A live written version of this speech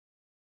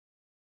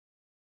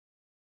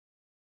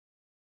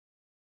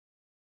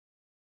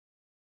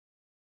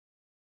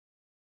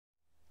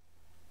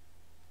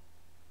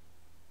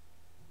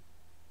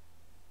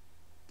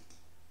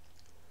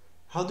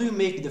How do you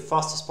make the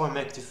fastest Power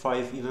Mac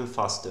G5 even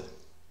faster?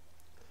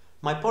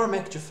 My Power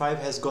Mac G5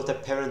 has got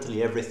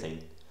apparently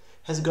everything.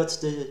 Has got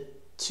the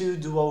 2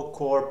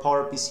 dual-core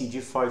PowerPC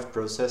G5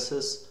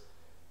 processors,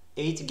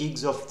 8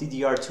 gigs of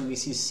DDR2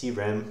 ECC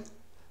RAM.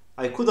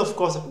 I could of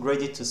course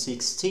upgrade it to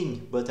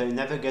 16, but I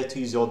never get to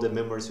use all the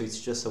memory, so it's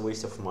just a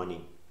waste of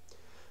money.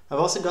 I've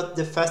also got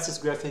the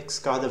fastest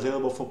graphics card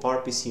available for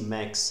PowerPC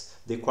Macs,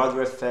 the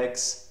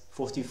QuadroFX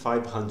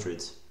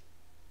 4500.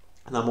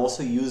 And I'm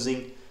also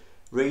using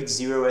RAID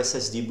 0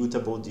 SSD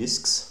bootable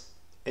disks.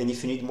 And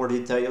if you need more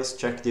details,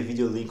 check the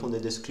video link on the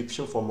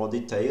description for more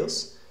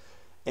details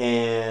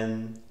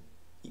and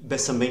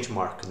some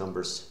benchmark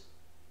numbers.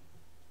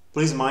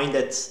 Please mind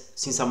that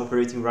since I'm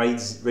operating RAID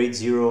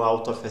 0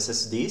 out of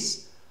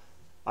SSDs,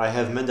 I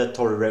have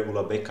mandatory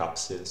regular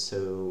backups.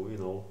 So,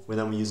 when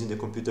I'm using the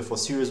computer for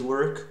serious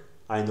work,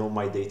 I know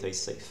my data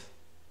is safe.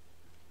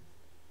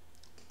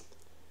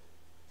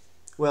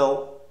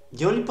 Well,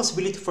 the only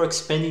possibility for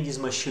expanding this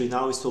machine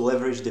now is to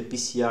leverage the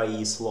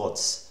PCIe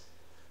slots.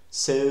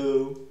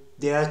 So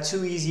there are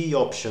two easy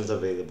options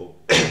available.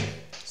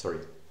 Sorry.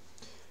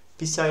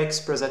 PCI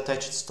Express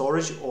attached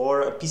storage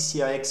or a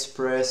PCI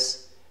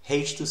Express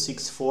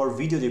H.264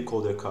 video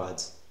decoder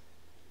card.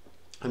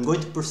 I'm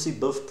going to pursue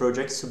both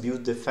projects to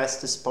build the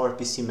fastest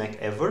PowerPC Mac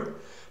ever,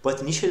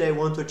 but initially I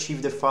want to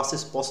achieve the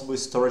fastest possible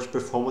storage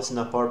performance in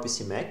a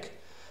PowerPC Mac.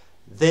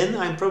 Then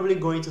I'm probably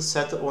going to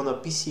settle on a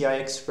PCI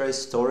Express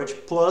storage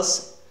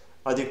plus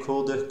a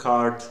decoder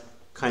card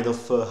kind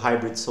of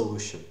hybrid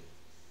solution.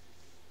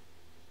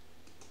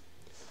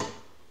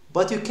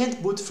 But you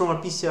can't boot from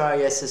a PCI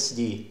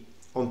SSD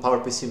on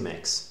PowerPC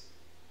Macs.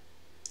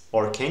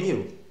 Or can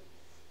you?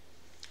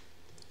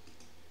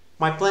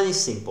 My plan is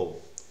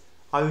simple.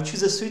 I will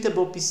choose a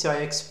suitable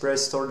PCI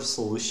Express storage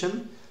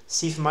solution,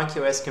 see if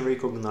macOS can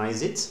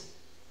recognize it.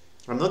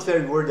 I'm not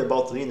very worried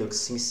about Linux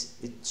since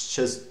it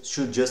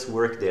should just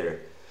work there.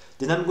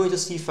 Then I'm going to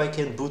see if I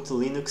can boot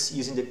Linux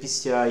using the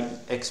PCI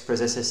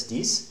Express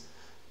SSDs.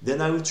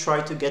 Then I will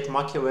try to get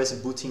macOS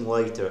booting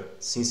later,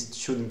 since it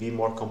shouldn't be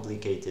more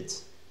complicated.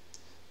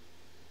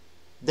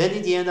 Then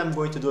in the end I'm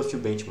going to do a few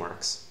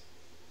benchmarks.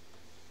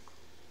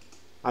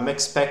 I'm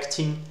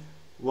expecting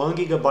 1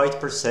 GB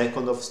per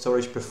second of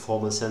storage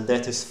performance, and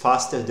that is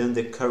faster than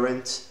the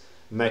current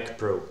Mac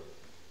Pro.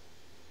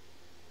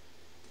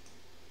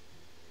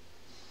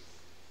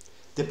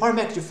 The Power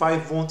Mac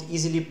G5 won't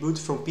easily boot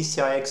from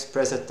PCI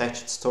Express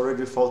attached storage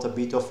without a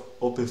bit of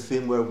open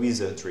firmware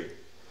wizardry.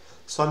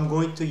 So I'm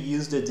going to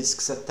use the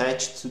disks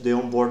attached to the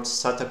onboard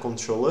SATA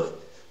controller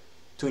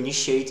to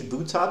initiate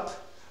boot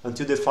up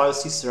until the file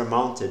systems are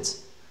mounted,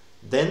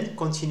 then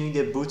continuing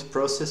the boot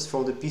process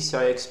from the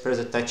PCI Express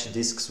attached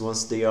disks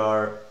once they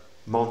are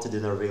mounted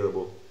and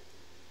available.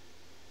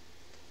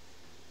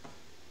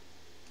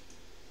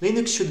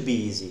 Linux should be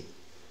easy.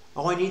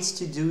 All I need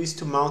to do is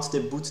to mount the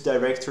boot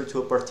directory to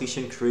a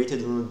partition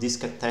created on a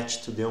disk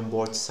attached to the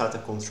onboard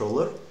SATA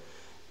controller,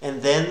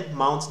 and then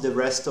mount the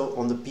rest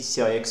on the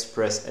PCI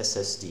Express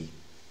SSD.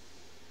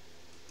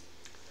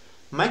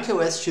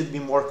 macOS should be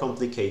more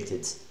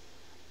complicated.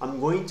 I'm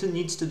going to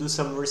need to do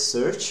some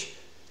research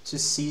to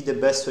see the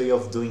best way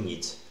of doing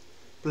it.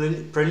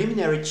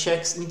 Preliminary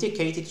checks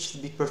indicate it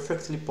should be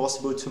perfectly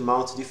possible to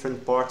mount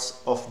different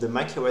parts of the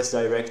macOS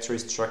directory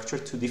structure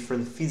to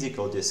different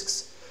physical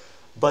disks.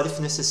 But if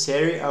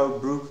necessary, I'll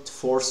brute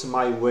force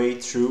my way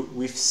through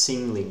with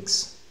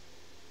symlinks.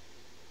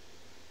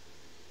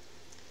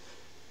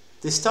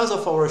 The stars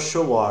of our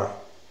show are,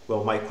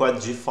 well, my Quad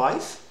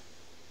G5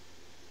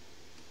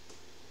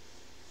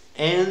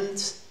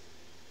 and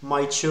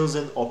my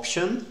chosen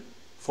option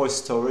for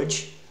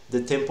storage,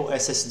 the Tempo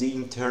SSD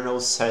internal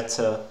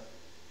SATA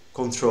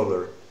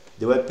controller.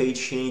 The web page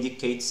here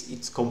indicates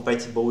it's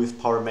compatible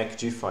with Power Mac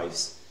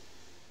G5s.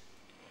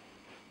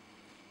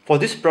 For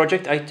this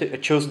project, I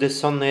chose the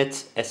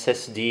Sonnet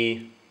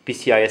SSD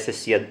PCI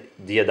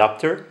SSD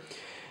adapter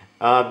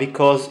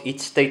because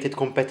it stated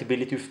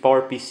compatibility with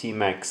PowerPC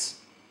Macs.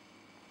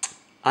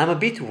 I'm a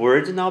bit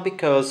worried now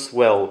because,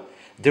 well,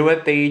 the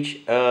web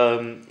page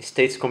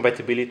states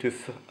compatibility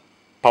with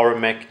Power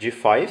Mac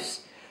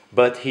G5s,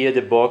 but here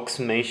the box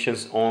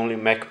mentions only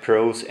Mac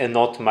Pros and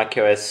not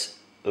macOS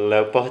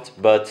Leopard,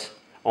 but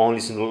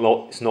only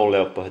Snow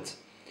Leopard.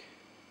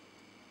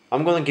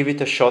 I'm gonna give it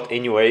a shot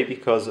anyway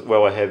because,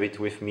 well, I have it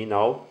with me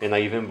now, and I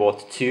even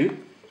bought two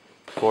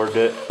for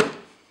the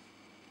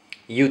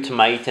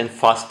ultimate and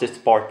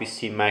fastest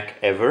PowerPC Mac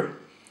ever.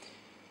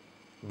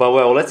 But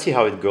well, let's see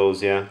how it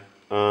goes, yeah.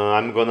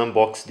 I'm gonna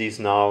unbox this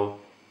now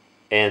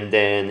and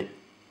then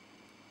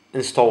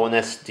install an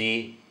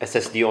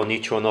SSD on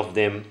each one of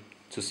them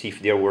to see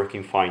if they're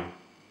working fine.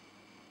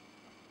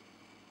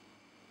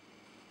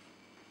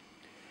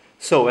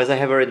 So, as I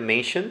have already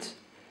mentioned,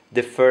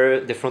 the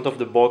front of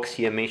the box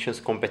here mentions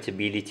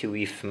compatibility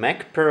with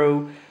Mac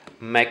Pro,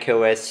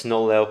 macOS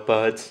Snow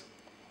Leopard,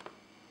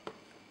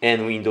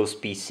 and Windows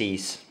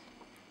PCs.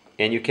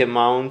 And you can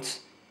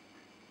mount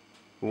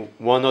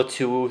 1 or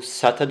 2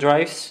 SATA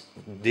drives.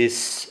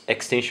 This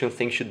extension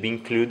thing should be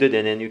included,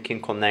 and then you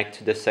can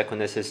connect the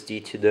second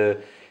SSD to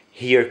the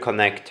here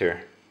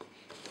connector.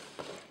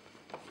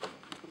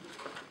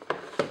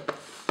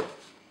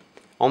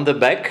 On the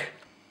back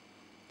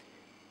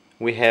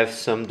we have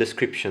some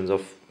descriptions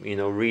of,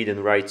 read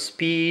and write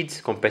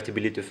speeds,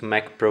 compatibility with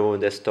Mac Pro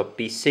and desktop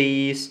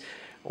PCs,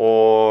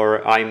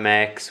 or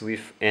iMacs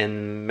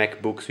and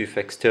MacBooks with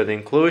external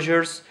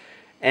enclosures,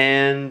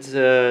 and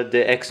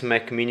the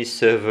XMac Mini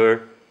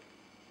server,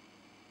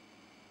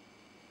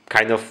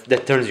 kind of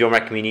that turns your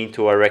Mac Mini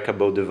into a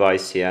rackable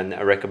device, and a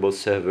rackable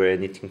server,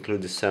 and it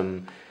includes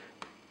some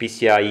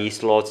PCIe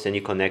slots, and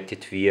you connect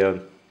it via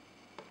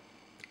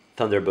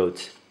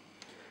Thunderbolt.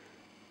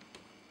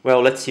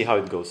 Well, let's see how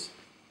it goes.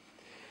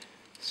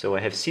 So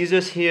I have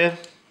scissors here.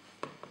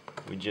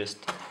 We just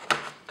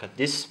cut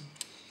this,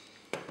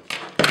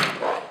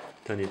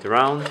 turn it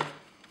around,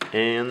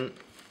 and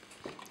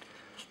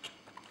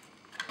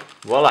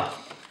voila!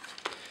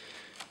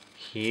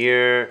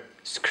 Here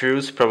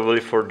screws, probably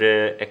for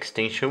the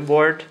extension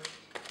board.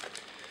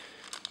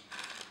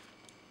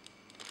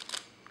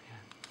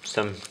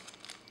 Some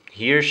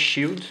here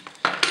shield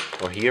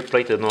or here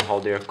plate, I don't know how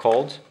they are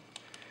called.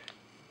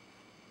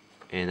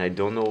 And I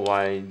don't know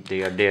why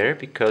they are there,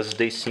 because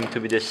they seem to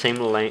be the same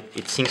length.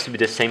 It seems to be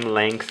the same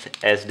length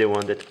as the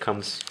one that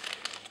comes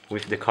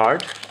with the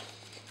card.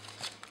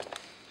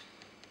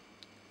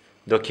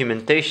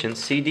 Documentation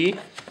CD.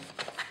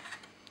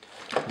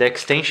 The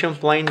extension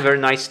plane, very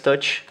nice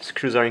touch.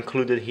 Screws are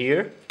included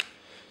here.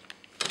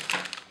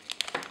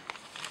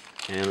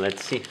 And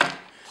let's see.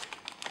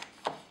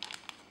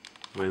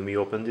 When we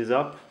open this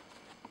up,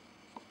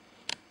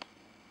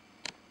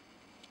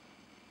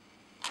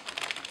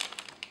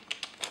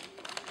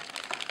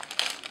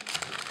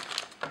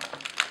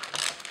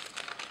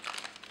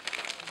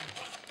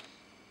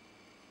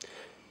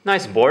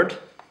 nice board,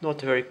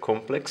 not very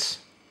complex.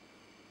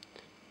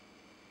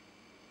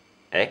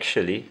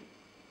 Actually,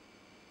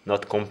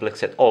 not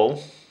complex at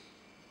all.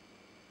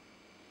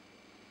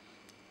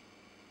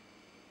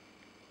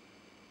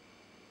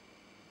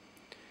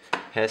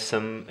 Has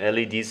some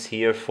LEDs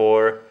here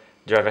for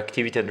drive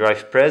activity and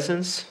drive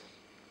presence.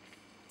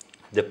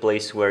 The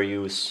place where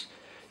you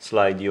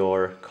slide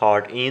your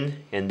card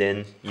in and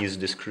then use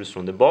the screws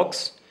from the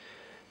box.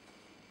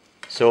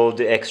 So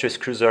the extra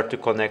screws are to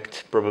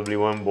connect probably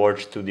one board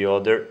to the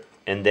other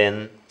and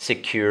then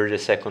secure the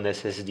second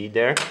SSD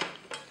there.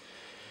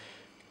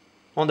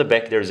 On the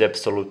back there's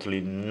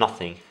absolutely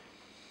nothing.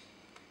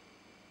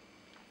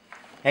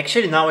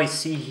 Actually, now I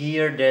see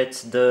here that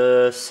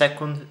the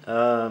second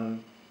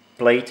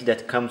plate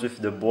that comes with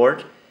the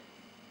board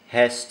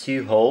has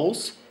 2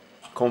 holes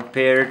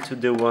compared to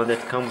the one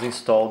that comes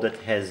installed that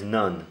has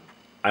none.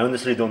 I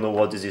honestly don't know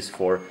what this is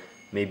for.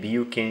 Maybe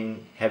you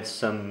can have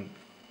some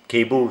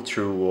cable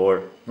through,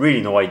 or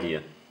really no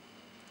idea.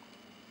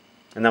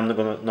 And I'm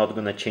not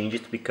gonna change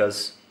it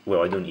because,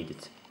 well, I don't need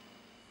it.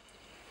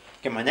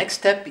 Okay, my next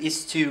step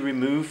is to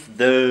remove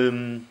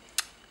the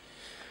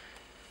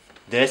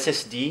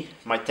SSD,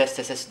 my test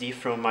SSD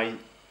from my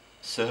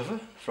server,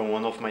 from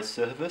one of my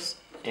servers,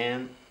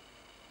 and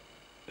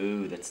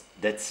ooh,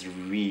 that's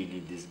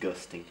really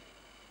disgusting.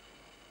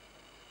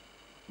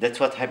 That's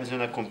what happens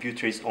when a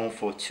computer is on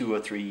for 2 or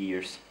 3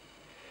 years.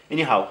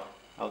 Anyhow,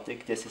 I'll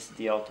take the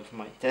SSD out of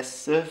my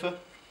test server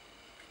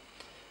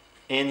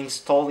and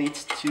install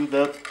it to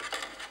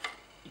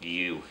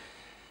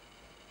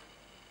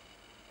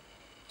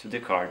the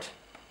card.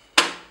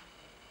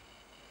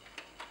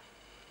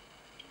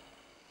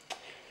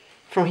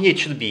 From here it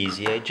should be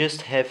easy. I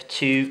just have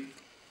to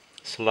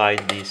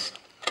slide this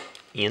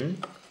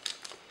in.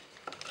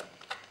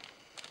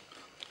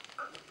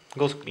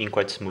 Goes in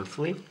quite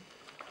smoothly.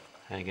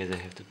 I guess I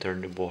have to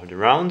turn the board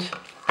around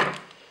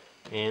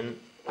and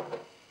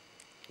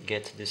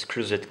get the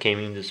screws that came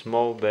in the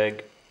small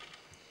bag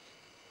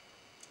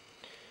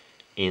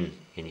in.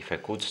 And if I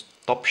could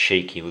stop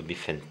shaking, it would be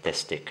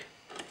fantastic.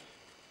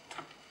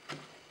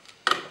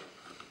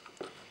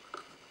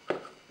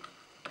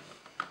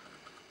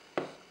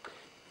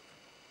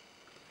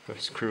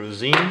 First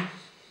screws in.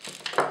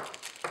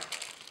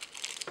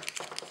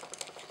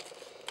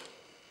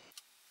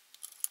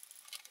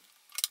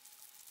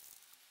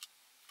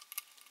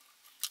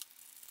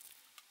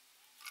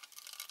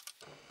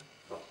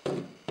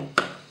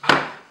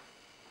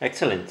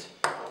 Excellent,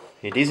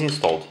 it is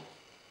installed.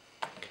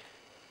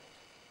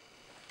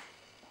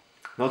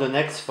 Now the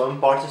next fun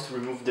part is to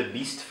remove the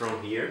beast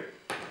from here.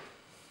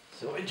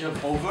 So I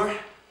jump over,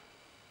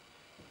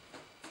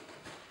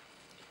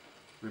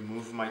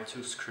 remove my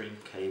 2 screen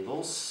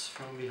cables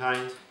from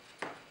behind.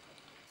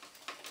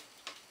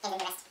 And then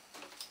the rest.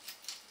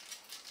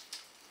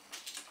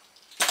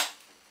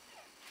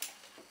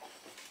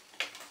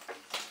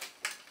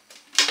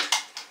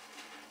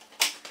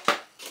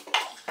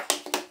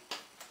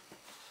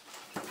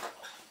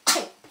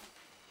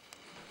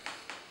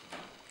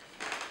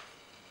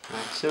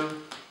 So,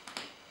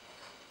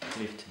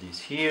 lift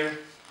this here,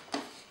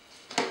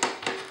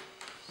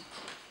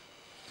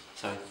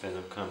 side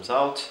panel comes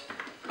out,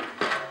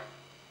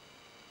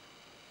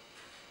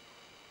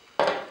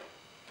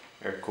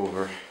 air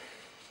cover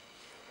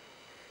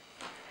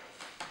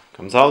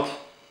comes out.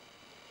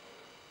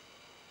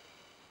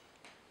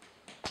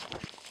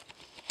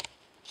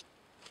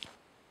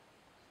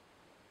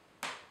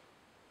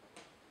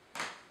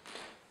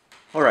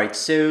 Alright,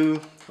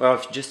 so well,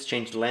 I've just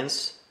changed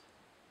lens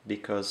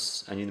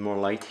because I need more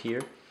light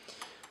here.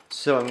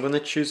 So I'm gonna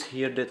choose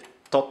here the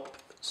top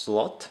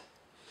slot.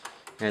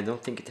 I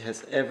don't think it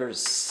has ever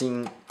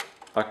seen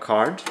a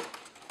card,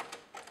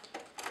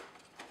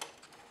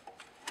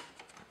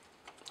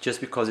 just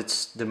because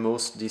it's the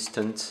most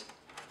distant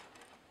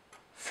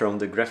from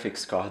the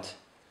graphics card.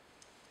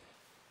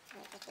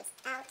 Take this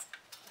out,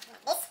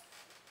 like this,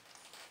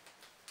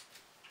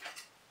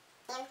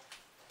 and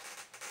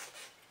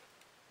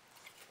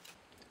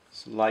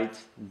Slide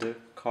the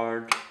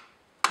card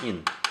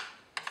in.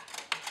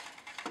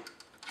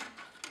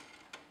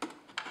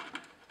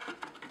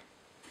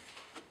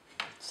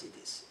 Let's see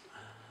this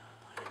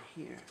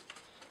here.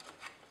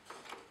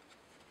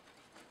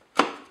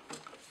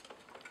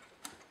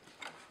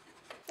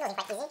 really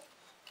quite easy,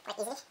 quite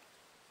easily.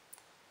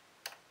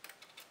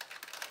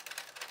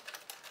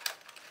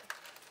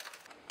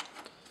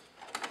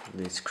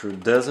 The screw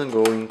doesn't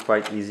go in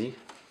quite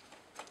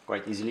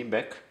easily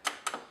back.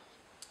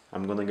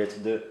 I'm gonna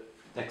get the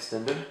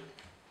extender.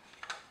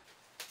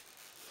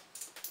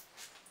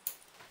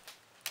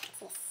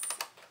 Yes.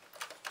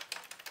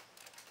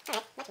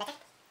 Alright, much better.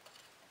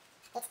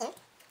 It's in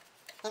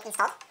and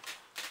installed.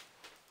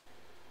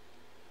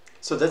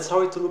 So that's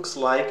how it looks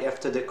like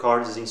after the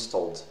card is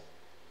installed.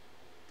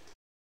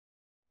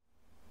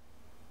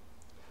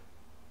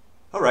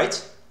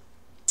 Alright,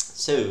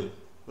 so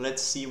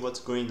let's see what's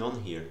going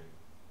on here.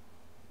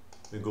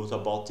 We go to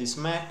About This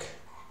Mac.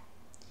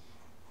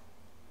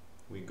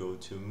 We go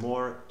to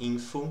more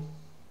info.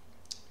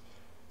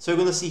 So you're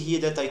gonna see here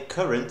that I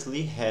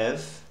currently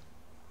have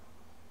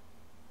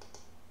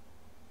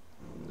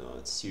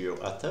serial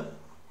ADATA.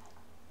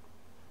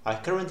 I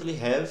currently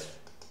have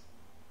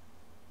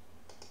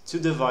two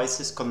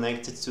devices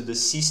connected to the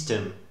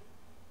system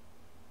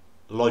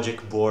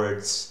logic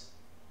board's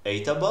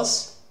ADATA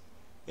bus,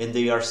 and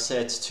they are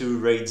set to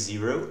RAID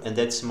 0, and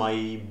that's my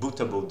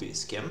bootable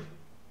disk. Yeah?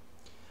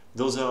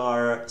 Those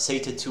are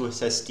SATA 2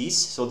 SSDs,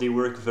 so they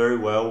work very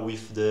well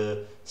with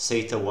the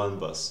SATA 1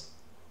 bus.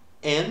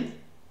 And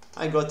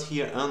I got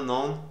here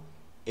unknown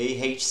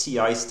a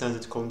HCI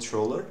standard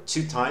controller,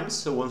 2 times,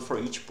 so one for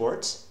each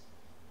port.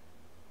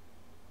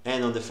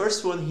 And on the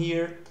first one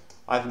here,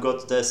 I've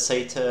got the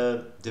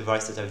SATA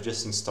device that I've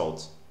just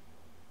installed.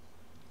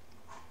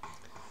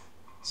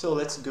 So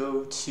let's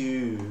go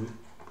to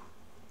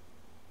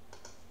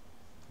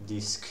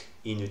disk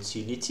in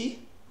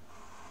utility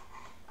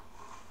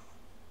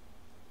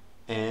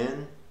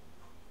and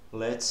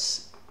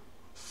let's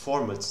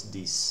format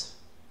this.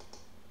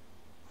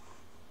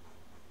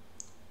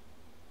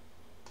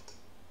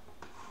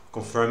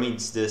 Confirming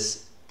it's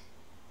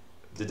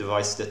the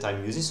device that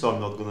I'm using, so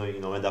I'm not gonna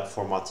end up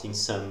formatting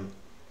some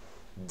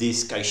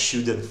disk I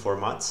shouldn't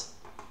format.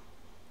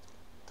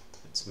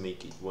 Let's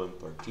make it one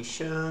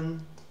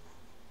partition,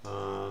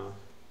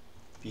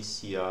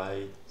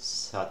 PCI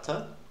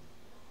SATA,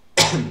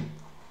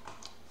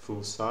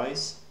 full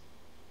size,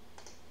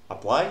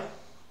 apply,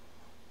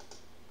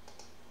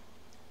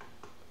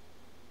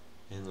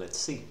 and let's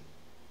see.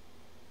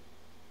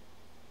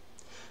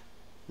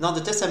 Now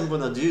the test I'm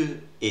gonna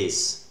do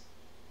is,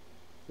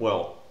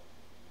 well,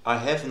 I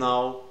have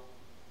now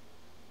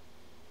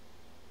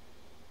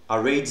a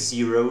RAID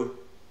 0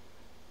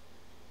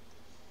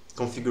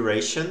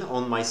 configuration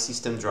on my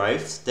system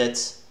drive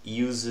that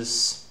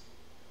uses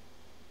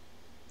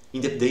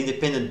the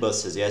independent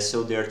buses. Yeah,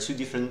 so there are two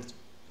different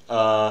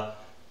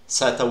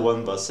SATA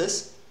 1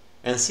 buses,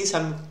 and since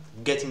I'm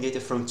getting data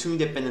from two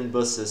independent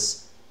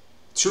buses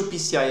through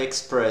PCI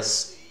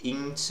Express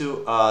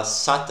into a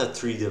SATA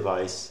 3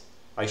 device,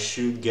 I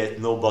should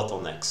get no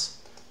bottlenecks.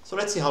 So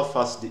let's see how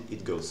fast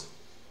it goes.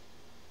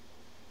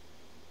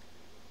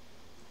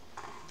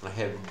 I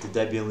have the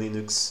Debian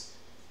Linux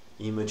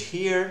image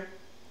here,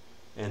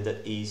 and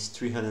that is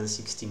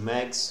 360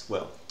 megs.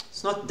 Well,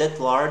 it's not that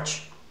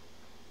large.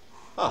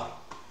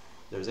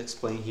 There's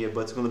explain here,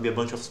 but it's going to be a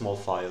bunch of small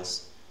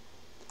files.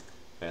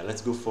 Okay,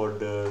 let's go for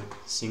the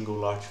single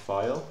large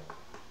file.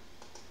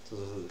 So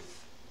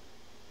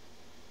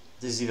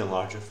this is even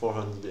larger,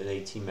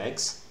 480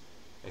 megs.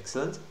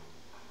 Excellent.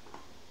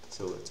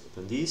 So let's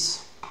open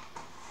this,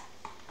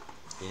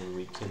 and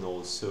we can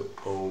also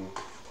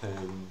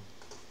open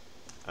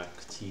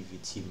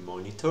activity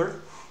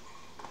monitor.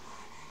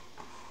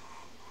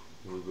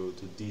 We'll go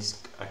to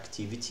disk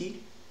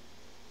activity,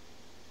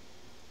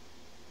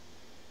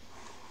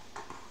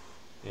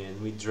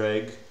 and we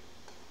drag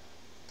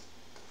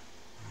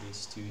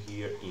these two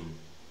here in.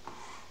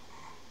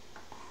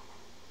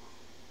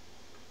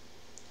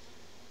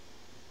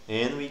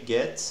 And we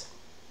get,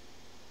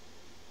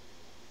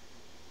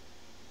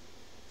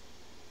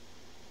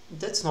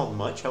 that's not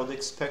much, I would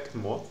expect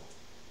more.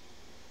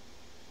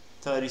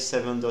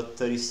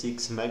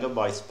 37.36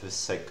 megabytes per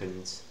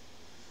second.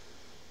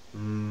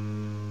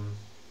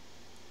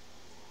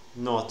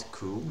 Not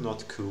cool,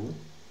 not cool.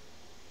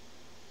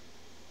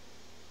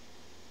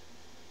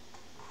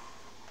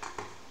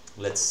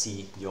 Let's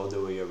see the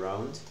other way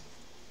around.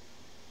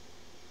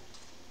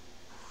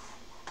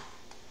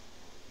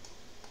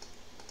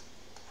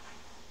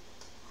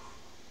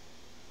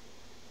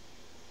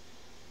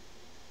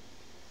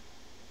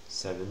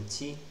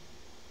 .7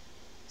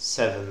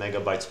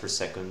 megabytes per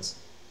second,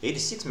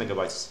 86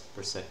 megabytes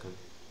per second.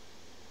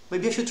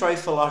 Maybe I should try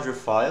with a larger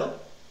file.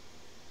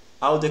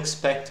 I would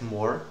expect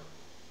more,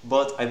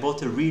 but I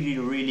bought a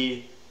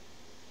really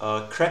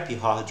crappy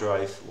hard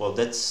drive. Well,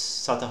 that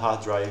SATA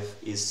hard drive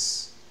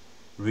is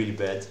really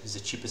bad. It's the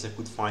cheapest I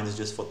could find, it's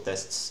just for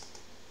tests.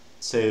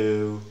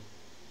 So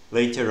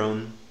later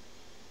on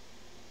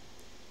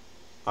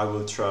I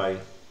will try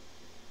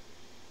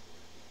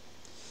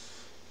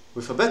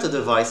with a better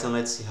device and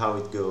let's see how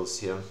it goes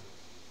here.